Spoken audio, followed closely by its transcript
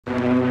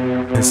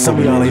And some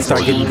of y'all ain't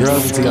start getting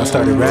girls until y'all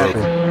started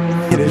rapping.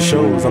 Yeah, it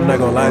shows, I'm not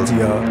gonna lie to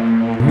y'all.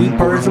 Me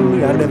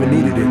personally, I never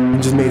needed it.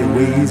 It just made it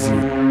way easier.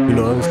 You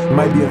know, it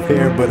might be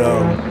unfair, but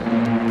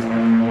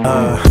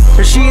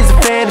she is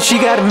a fan and she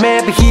got a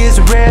man, but he is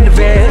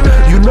irrelevant.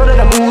 You know that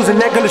I'm oozing,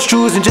 that girl is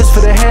choosing just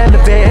for the hell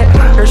of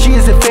it. She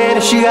is a fan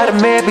and she got a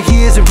man, but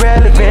he is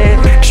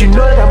irrelevant. She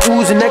know that I'm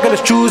oozing, that girl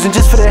is choosing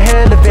just for the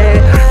hell of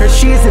it.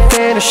 She is a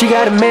fan and she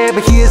got a man,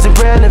 but he is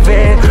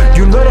irrelevant.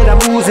 You know that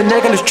I'm oozing,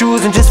 that girl is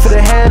choosing just for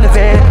the hell of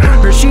it.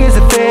 She is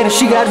a fan and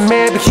she got a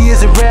man, but he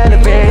is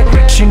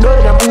irrelevant. She know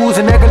that I'm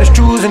oozing, that girl is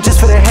choosing just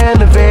for the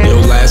hell of it. Yo,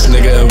 last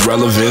nigga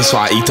irrelevant, so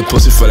I eat the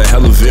pussy for the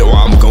hell of it.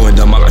 While I'm going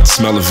dumb, I like the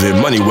smell of it.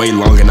 Money way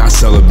long and I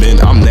sell a bin.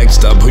 I'm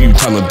next up, who you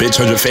tellin', bitch?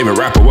 Heard your favorite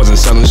rapper wasn't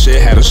selling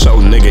shit. Had a show,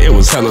 nigga, it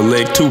was hella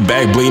lit. 2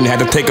 bag bleeding, had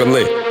to take a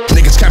lick.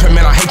 Niggas capping,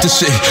 man, I hate this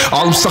shit.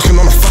 All them sucking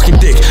on a fucking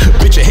dick.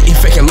 Bitch, you hating,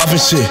 faking, loving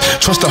shit.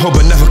 Trust the hoe,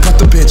 but never cut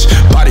the bitch.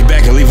 Body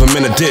bag and leave him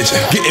in a ditch.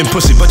 Getting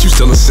pussy, but you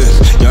still a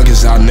simp.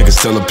 Youngest out, nigga,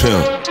 still a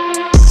pimp.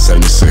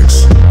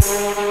 76.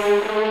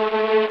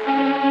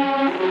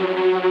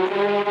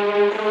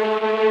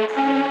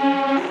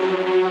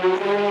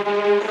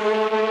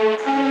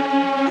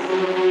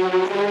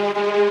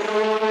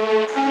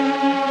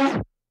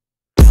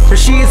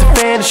 She is a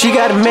fan and she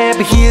got a man,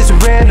 but he is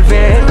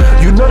irrelevant.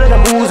 You know that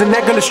I'm oozing,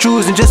 that girl is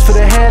choosing just for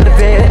the hell of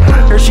it.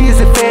 She is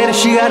a fan and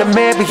she got a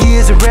man, but he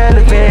is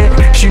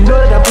irrelevant. She know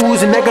that I'm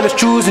oozing, that girl is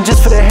choosing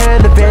just for the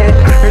hell of it.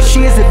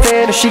 She is a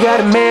fan and she got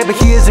a man, but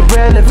he is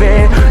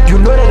irrelevant. You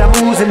know that I'm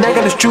oozing, that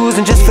girl is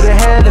choosing just for the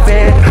hell of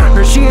it.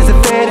 She is a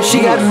fan and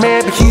she got a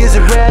man, but he is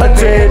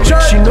irrelevant.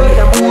 She know that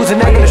I'm oozing,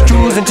 that girl is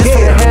choosing just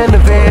for the hell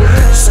of it.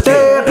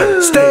 Step,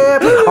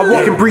 step, I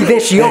walk and breathe in,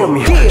 she on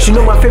me. She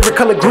know my favorite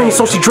color green,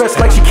 so she dressed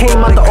like she came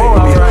out the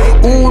army.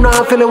 Ooh, now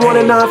I'm feeling one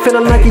and now I'm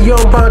feeling like a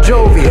young Bon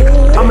Jovi.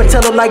 I'ma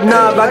tell her like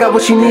nah, I got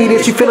what she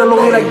needed. She feeling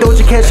lonely like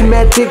Doja Cat, she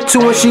mad thick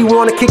too, and she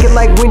wanna kick it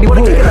like Wendy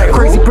Wu.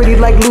 Crazy pretty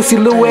like Lucy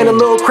Liu and a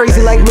little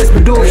crazy like Miss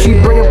Badu. She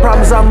bringing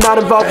problems, I'm not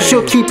involved, but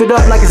she'll keep it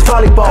up like it's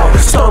volleyball.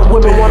 Some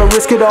women wanna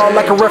risk it all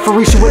like a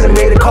referee, she wouldn't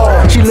made a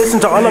call. She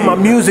listens to all of my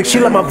music, she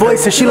love my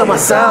voice and she love my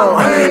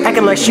sound.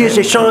 Acting like she is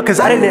H.O.I, cause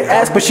I didn't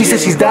ask, but she said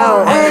she's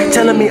down.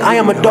 Telling me I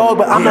am a dog,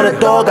 but I'm not a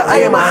dog, I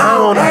am a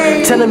hound.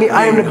 Telling me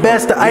I am the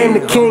best, that I am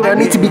the king, I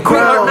need to be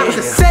crowned.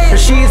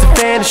 She is a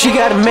fan and she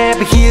got a man,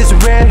 but he is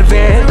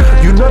irrelevant.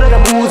 You know that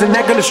I'm oozing,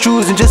 that girl is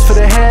choosing just for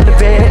the hell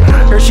of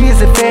it. She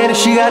is a fan and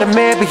she got a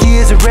man, but he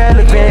is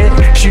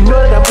irrelevant. She know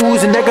that I'm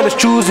oozing, that girl is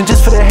choosing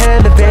just for the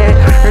hell of it.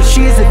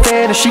 She is a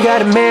fan and she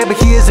got a man, but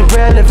he is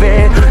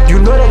irrelevant. You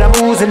know that I'm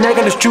oozing, that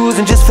girl is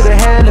choosing just for the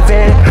hell of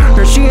it.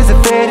 She is a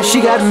fan and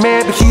she got a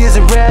man, but he is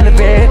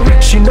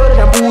irrelevant. She know that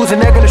I'm oozing,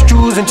 that girl is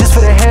choosing just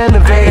for the hell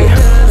of it.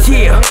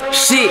 Yeah,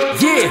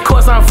 shit, yeah, of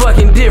course I'm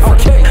fucking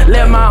different.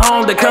 Left my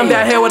home to come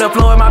down here with a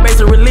flow in my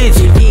basic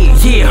religion.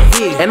 Yeah,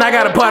 and I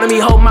got a part of me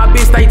hope my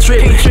bitch stay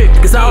trippin'.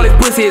 Cause all this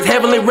pussy is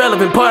heavily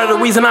relevant, part of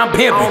the reason I'm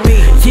pimpin'.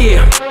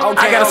 Yeah,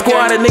 I got a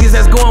squad of niggas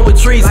that's going with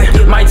treason.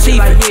 My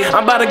chiefin',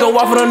 I'm about to go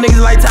off on them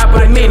niggas like top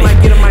of the minute.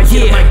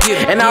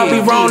 Yeah, and I'll be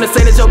wrong to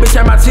say that your bitch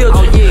had my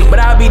children, but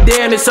I'll be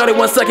damned if shorty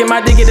was sucking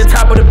my dick at the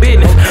top of the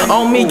business.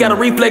 On me, got a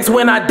reflex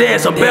when I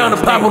dash, I'm bound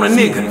to pop on a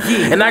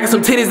nigga. And I got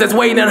some titties that's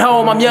waiting at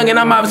home, I'm young and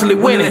I'm obviously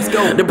winning.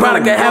 The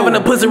product of having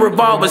a pussy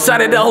revolver,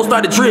 shot at the hoe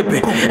started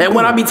dripping. And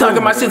when I be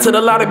talking my shit to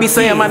the lot, I be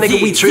saying my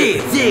nigga we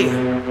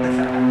trippin'.